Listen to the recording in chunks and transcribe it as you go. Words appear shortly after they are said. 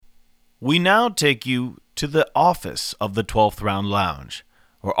We now take you to the office of the 12th Round Lounge,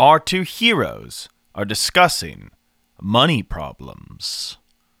 where our two heroes are discussing money problems.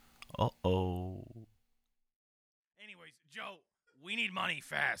 Uh-oh. Anyways, Joe, we need money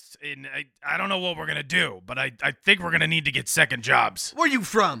fast, and I don't know what we're going to do, but I think we're going to need to get second jobs. Where you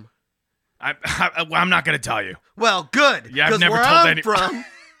from? I'm not going to tell you. Well, good. Yeah, I've never where told I'm any- from,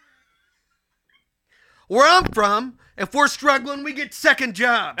 where I'm from, if we're struggling, we get second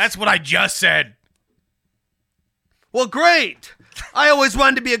jobs. That's what I just said. Well, great. I always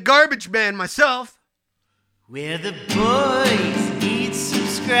wanted to be a garbage man myself. Where the boys need some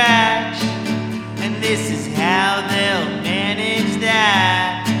scratch, and this is how they'll manage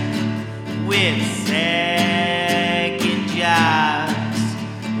that. With second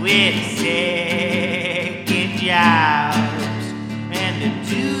jobs, and they're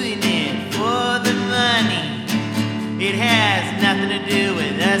doing it for the money. It has nothing to do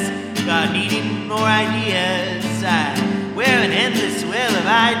with us needing more ideas. We're an endless well of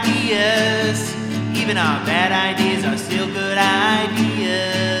ideas. Even our bad ideas are still good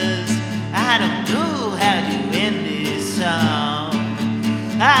ideas. I don't know how to end this song.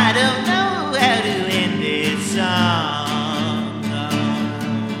 I don't know how to end this song.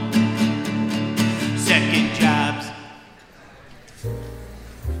 Second jobs.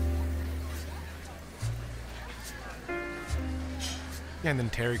 Yeah, and then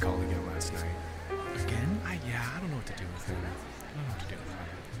Terry called again last night. Again? I don't know what to do with him.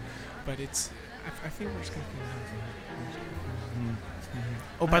 But it's... I think we're just going to...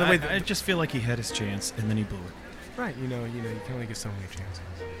 Oh, by the way... I just feel like he had his chance, and then he blew it. Right, you know, you can only get so many chances.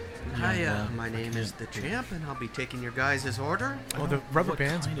 Hi, my name is the Champ, and I'll be taking your guys' order. Well, the rubber What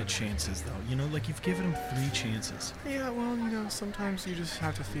bands... kind of chances, though? You know, like you've given him 3 chances. Yeah, well, sometimes you just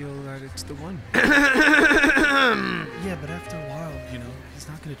have to feel that it's the one. Yeah, but after a while, he's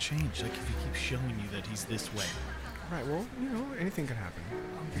not going to change. Like, if he keeps showing you that he's this way. Right, well, anything could happen.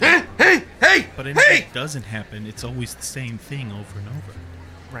 Hey! But anything that doesn't happen, it's always the same thing over and over.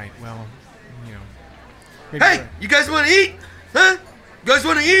 Right, well, maybe Hey! You guys want to eat? Huh? You guys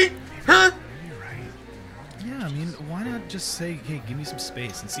want to eat? Huh? you're right. Yeah, I mean, why not just say, hey, give me some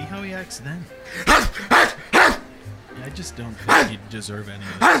space and see how he acts then? I just don't think you deserve any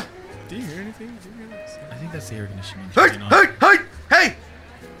of this. Do you hear anything? I think that's the air conditioning turning on. Hey!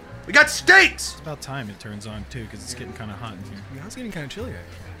 We got steaks! It's about time it turns on, too, because it's getting kind of hot in here. Yeah, it's getting kind of chilly out here.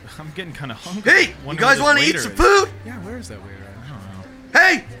 I'm getting kind of hungry. Hey! You Wonder guys where want to this eat waiter some is. food? Yeah, where is that waiter at? I don't know.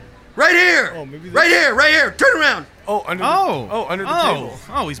 Hey! Right here! Oh, maybe right here! Turn around! Under the table.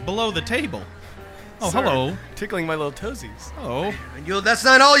 Oh, he's below the table. Oh, Sir, hello. Tickling my little toesies. Oh. And that's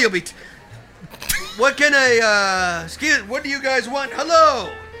not all you'll be... What can what do you guys want? Hello!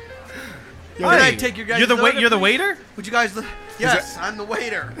 Can I take your guys' You're the order, You're the please? waiter? Would you guys... Yes, I'm the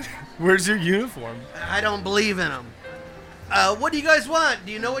waiter. Where's your uniform? I don't believe in them. What do you guys want?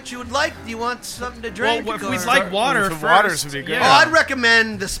 Do you know what you would like? Do you want something to drink? Well, if or- we'd like water The first. waters would be great. Oh, I'd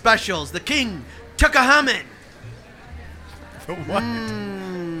recommend the specials. The King Tuckahaman. The what?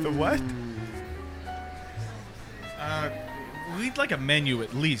 The what? We'd like a menu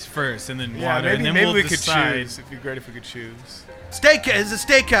at least first, and then Yeah, water, and then maybe we'll we could decide. choose. It'd be great if we could choose. Steak is a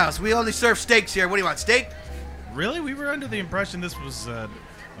steakhouse. We only serve steaks here. What do you want? Steak? Really? We were under the impression this was,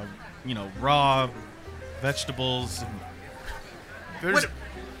 raw vegetables. There's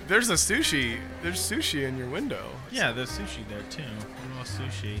a sushi. There's sushi in your window. Yeah, there's sushi there, too. Raw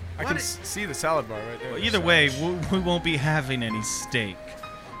sushi. I can see the salad bar right there. Well, either way, we won't be having any steak.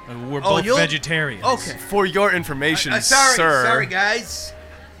 We're both vegetarians. Okay. For your information, sorry, sir. sorry, guys.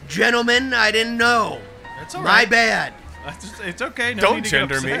 Gentlemen, I didn't know. That's all My right. bad. It's okay. No Don't need to get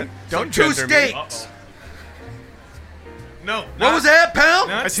gender upset. me. Don't Two gender steaks. No. What was that, pal?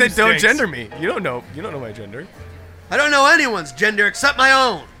 Not me. I said two don't steaks. gender me. You don't know my gender. I don't know anyone's gender except my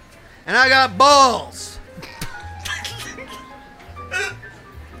own. And I got balls.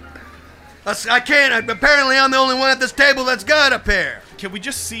 I can't. Apparently, I'm the only one at this table that's got a pair. Can we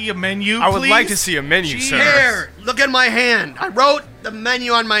just see a menu, I would please? like to see a menu, Jeez. sir. Here, look at my hand. I wrote the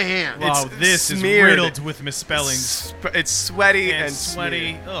menu on my hand. Wow, It's this is smeared. riddled with misspellings It's sweaty and and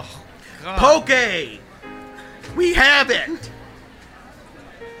sweaty. smeared. Ugh. God. Poke. We have it.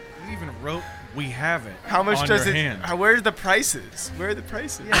 You even wrote "we have it." How much on does your it? hand. Where are the prices? Where are the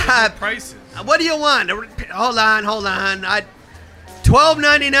prices? Prices. What do you want? Hold on.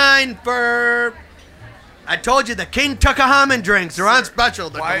 $12.99 for. I told you the King Tuckahaman drinks. They're on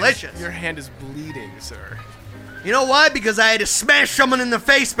special. They're Why- delicious. Your hand is bleeding, sir. You know why? Because I had to smash someone in the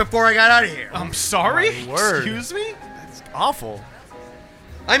face before I got out of here. I'm sorry. My word. Excuse me. That's awful.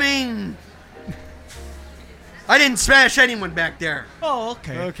 I mean, I didn't smash anyone back there. Oh,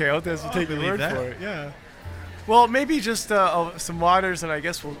 okay. Okay, I'll just take your believe word that. for it. Yeah. Well, maybe just some waters, and I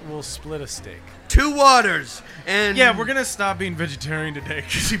guess we'll split a steak. 2 waters and Yeah, we're gonna stop being vegetarian today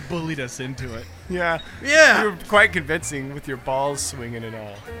because you bullied us into it. Yeah. Yeah. You were quite convincing with your balls swinging and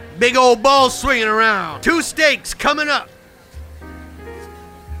all. Big old balls swinging around. 2 steaks coming up.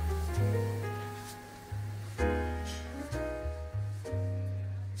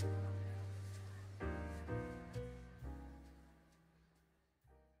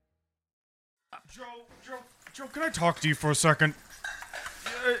 Joe, can I talk to you for a second?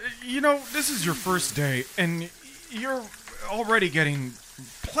 This is your first day, and you're already getting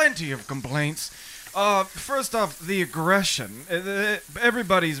plenty of complaints. First off, the aggression.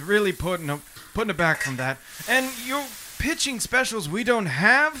 Everybody's really putting it back from that. And you're pitching specials we don't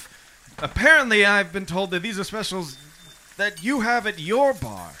have? Apparently, I've been told that these are specials that you have at your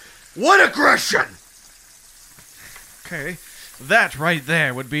bar. What aggression? Okay, that right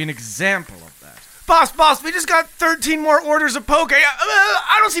there would be an example of that. Boss, we just got 13 more orders of poke.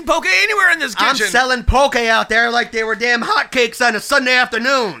 I don't see poke anywhere in this I'm kitchen. selling poke out there like they were damn hotcakes on a Sunday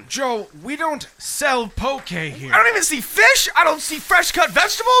afternoon. Joe, we don't sell poke here. I don't even see fish. I don't see fresh cut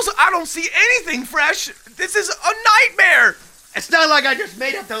vegetables. I don't see anything fresh. This is a nightmare. It's not like I just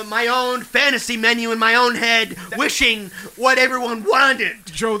made up my own fantasy menu in my own head, wishing what everyone wanted.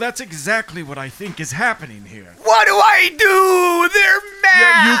 Joe, that's exactly what I think is happening here. What do I do? They're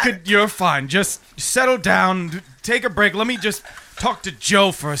mad. You're fine. Just settle down, take a break. Let me just talk to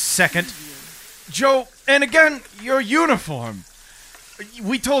Joe for a second. Joe, and again, your uniform.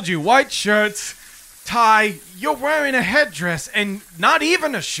 We told you, white shirts, tie, you're wearing a headdress, and not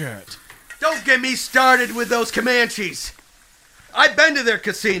even a shirt. Don't get me started with those Comanches. I've been to their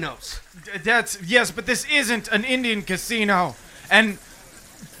casinos. Yes, but this isn't an Indian casino, and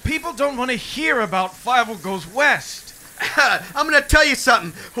people don't want to hear about Five Goes West. I'm gonna tell you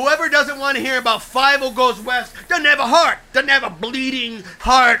something. Whoever doesn't want to hear about Five Goes West doesn't have a heart, doesn't have a bleeding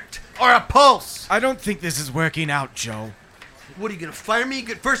heart or a pulse. I don't think this is working out, Joe. What, are you gonna fire me?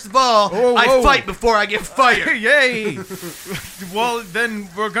 First of all, Whoa. I fight before I get fired. Yay! Well, then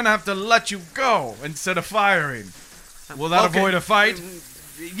we're gonna have to let you go instead of firing. Will that Okay. avoid a fight?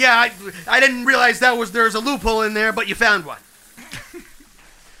 Yeah, I didn't realize there's a loophole in there, but you found one.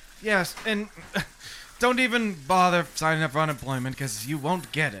 Yes, and don't even bother signing up for unemployment because you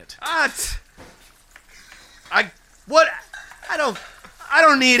won't get it. I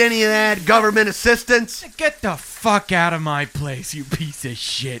don't need any of that government assistance. Get the fuck out of my place, you piece of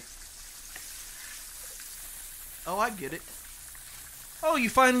shit. Oh, I get it. Oh, you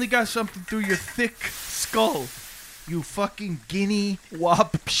finally got something through your thick skull. You fucking guinea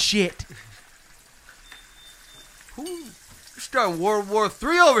wop shit. You're starting World War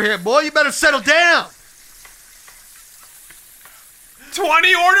III over here, boy. You better settle down.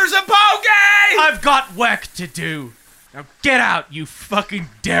 20 orders of poke. I've got work to do. Now get out, you fucking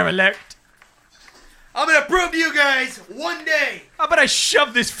derelict. I'm gonna prove to you guys one day. How about I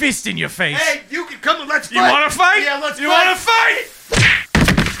shove this fist in your face? Hey, you can come and let's fight. You wanna fight? Yeah, let's you fight. wanna fight?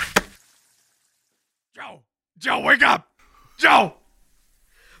 Joe, wake up! Joe!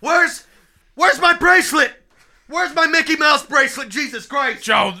 Where's my bracelet? Where's my Mickey Mouse bracelet? Jesus Christ.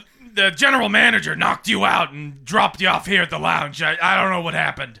 Joe, the general manager knocked you out and dropped you off here at the lounge. I don't know what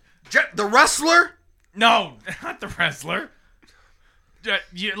happened. The wrestler? No, not the wrestler.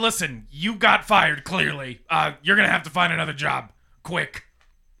 Listen, you got fired, clearly. You're gonna have to find another job. Quick.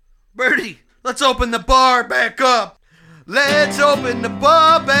 Bertie, let's open the bar back up. Let's open the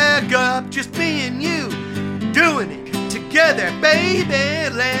bar back up. Just me and you doing it together,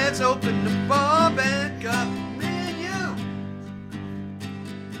 baby. Let's open the bar back up. Me and you.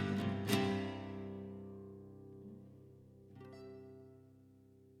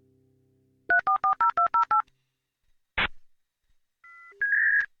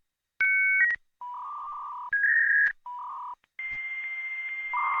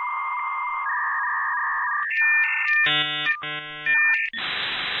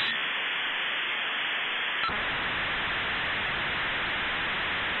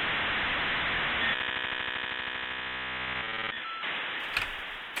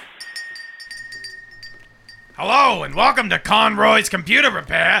 Hello, and welcome to Conroy's Computer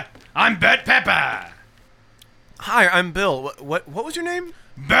Repair. I'm Bert Pepper. Hi, I'm Bill. What was your name?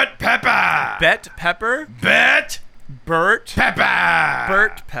 Bert Pepper. Bet Pepper? Bert Bert Pepper.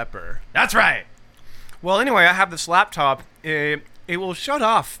 Bert Pepper. That's right. Well, anyway, I have this laptop. It will shut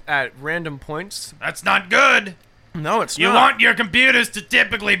off at random points. That's not good. No, it's You not. want your computers to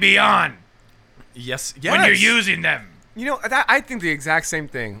typically be on Yes. when you're using them. You know, I think the exact same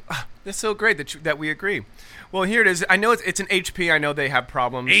thing. That's so great that we agree. Well, here it is. I know it's an HP. I know they have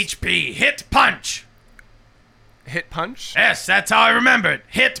problems. HP, hit punch. Hit punch? Yes, that's how I remember it.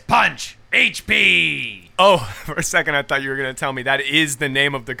 Hit punch. HP. Oh, for a second I thought you were going to tell me that is the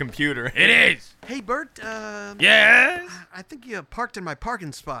name of the computer. It is. Hey, Bert. Yes? I think you parked in my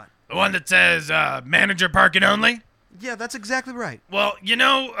parking spot. The one that says manager parking only? Yeah, that's exactly right. Well, you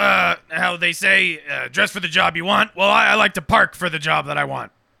know how they say dress for the job you want? Well, I like to park for the job that I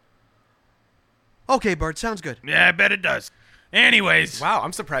want. Okay, Bert, sounds good. Yeah, I bet it does. Anyways. Wow,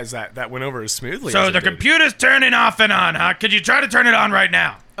 I'm surprised that went over as smoothly So as it the did. computer's turning off and on, huh? Could you try to turn it on right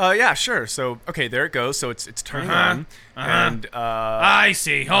now? Yeah, sure. So, okay, there it goes. So it's turning on. And, I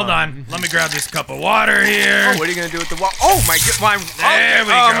see. Hold on. Let me grab this cup of water here. oh, what are you going to do with the water? Oh, my God. There we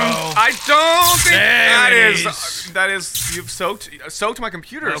go. I don't think There it that is, you've soaked my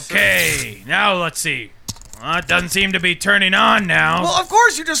computer. sir. Okay, now let's see. Well, it doesn't seem to be turning on now. Well, of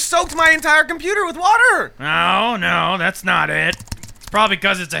course, you just soaked my entire computer with water. No, that's not it. It's probably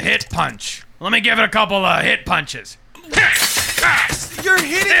because it's a hit punch. Let me give it a couple of hit punches. You're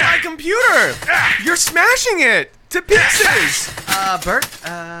hitting my computer. You're smashing it to pieces. Bert,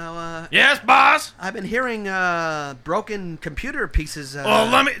 Yes, boss? I've been hearing, broken computer pieces, Well,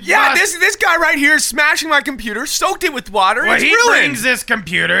 let me... Yeah, boss, this guy right here is smashing my computer, soaked it with water. Well, It's he ruined. brings this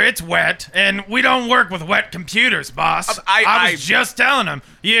computer. It's wet, and we don't work with wet computers, boss. I was just telling him,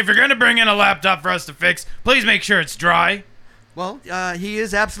 if you're going to bring in a laptop for us to fix, please make sure it's dry. Well, he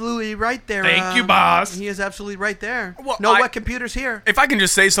is absolutely right there. Thank you, boss. He is absolutely right there. Well, no I- wet computers here. If I can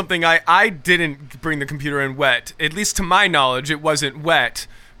just say something, I didn't bring the computer in wet. At least to my knowledge, it wasn't wet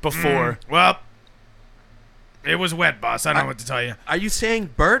before. Well, it was wet, boss. I don't know what to tell you. Are you saying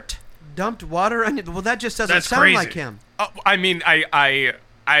Bert dumped water on you? Well, that just doesn't That's sound crazy. like him. I mean, I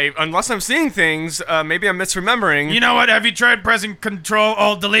unless I'm seeing things, maybe I'm misremembering. You know what? Have you tried pressing Control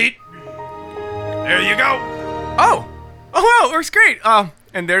Alt Delete? There you go. Oh, wow, it works great.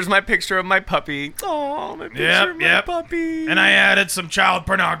 And there's my picture of my puppy. Oh, my picture of my puppy. And I added some child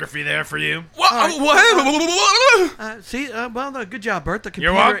pornography there for you. What? See, good job, Bert. The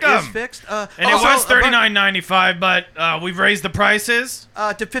You're computer is welcome. fixed. And it was $39.95, but we've raised the prices.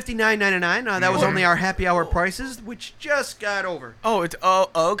 to $59.99. That was only our happy hour prices, which just got over.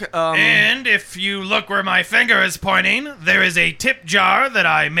 Okay. And if you look where my finger is pointing, there is a tip jar that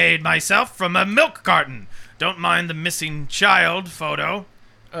I made myself from a milk carton. Don't mind the missing child photo.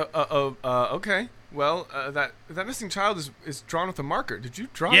 Okay. Well, that missing child is drawn with a marker. Did you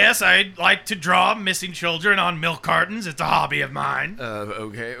draw? Yes, I like to draw missing children on milk cartons. It's a hobby of mine.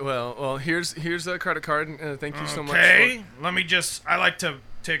 Okay. Well, here's a credit card. Thank you so much. Okay, I like to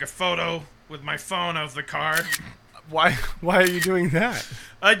take a photo with my phone of the card. Why are you doing that?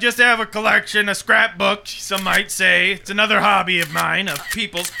 I just have a collection, a scrapbook, some might say. It's another hobby of mine, of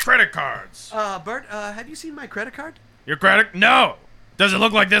people's credit cards. Bert, have you seen my credit card? Your credit? No. Does it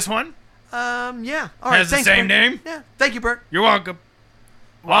look like this one? Yeah. All right. Has the thanks, same Bert. name? Yeah. Thank you, Bert. You're welcome.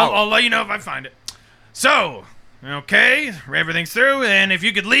 Wow. I'll let you know if I find it. So, okay, everything's through, and if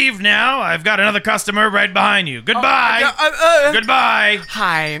you could leave now, I've got another customer right behind you. Goodbye. Goodbye.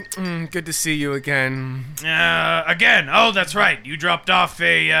 Hi. Good to see you again. Again. Oh, that's right. You dropped off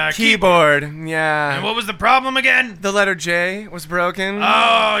a Keyboard. And Yeah. what was the problem again? The letter J was broken. Oh,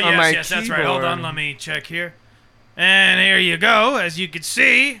 on my yes, that's right. Hold on, keyboard. let me check here. And here you go. As you can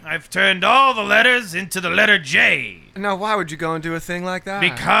see, I've turned all the letters into the letter J. Now, why would you go and do a thing like that?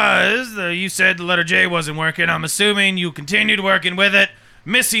 Because you said the letter J wasn't working. I'm assuming you continued working with it,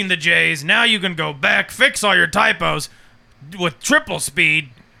 missing the J's. Now you can go back, fix all your typos with triple speed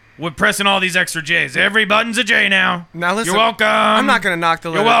with pressing all these extra J's. Every button's a J now. Now listen, You're welcome. I'm not going to knock the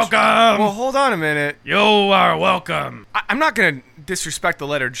letter You're welcome. Well, hold on a minute. You are welcome. I'm not going to disrespect the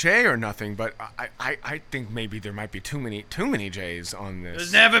letter J or nothing, but I think maybe there might be too many J's on this.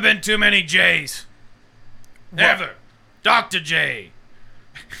 There's never been too many J's. Never. Dr. J.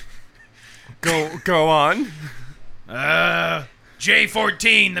 Go on.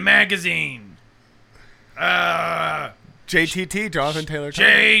 J14, the magazine. JTT, Jonathan Taylor.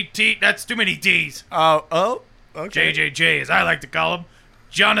 JT, that's too many T's. Oh, okay. JJJ, as I like to call him.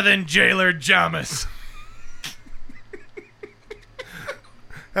 Jonathan Jailer Jamas.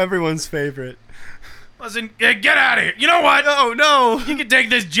 Everyone's favorite. Listen, get out of here. You know what? Oh, no. You can take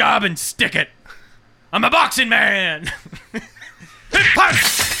this job and stick it. I'm a boxing man. Hit punch!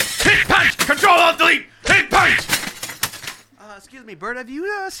 Hit punch! Control Alt Delete! Hit punch! Excuse me, Bert. Have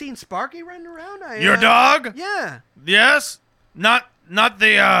you seen Sparky running around? Your dog? Yeah. Yes? Not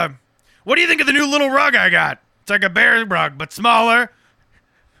the, what do you think of the new little rug I got? It's like a bear rug, but smaller.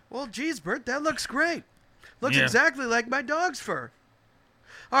 Well, geez, Bert, that looks great. Looks Yeah. exactly like my dog's fur.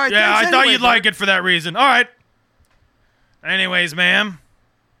 All right, Yeah, thanks I thought anyway, you'd like Bert. it for that reason. All right. Anyways, ma'am,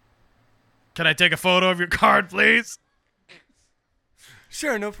 can I take a photo of your card, please?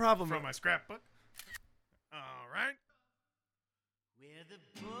 Sure, no problem. From my scrapbook. All right. Where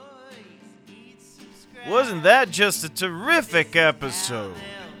the boys need subscribe. Wasn't that just a terrific episode?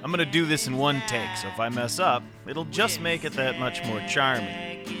 I'm gonna do this in one take, so if I mess up, it'll just make it that much more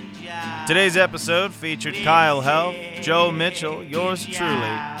charming. Today's episode featured Kyle Helf, Joe Mitchell, yours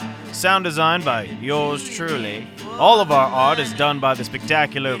truly. Sound design by yours truly. All of our art is done by the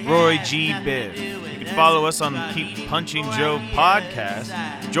spectacular Roy G. Biv. You can follow us on the Keep Punching Joe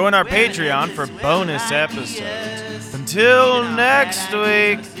podcast. Join our Patreon for bonus episodes. Until next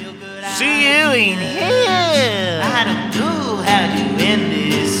week, see you in hell.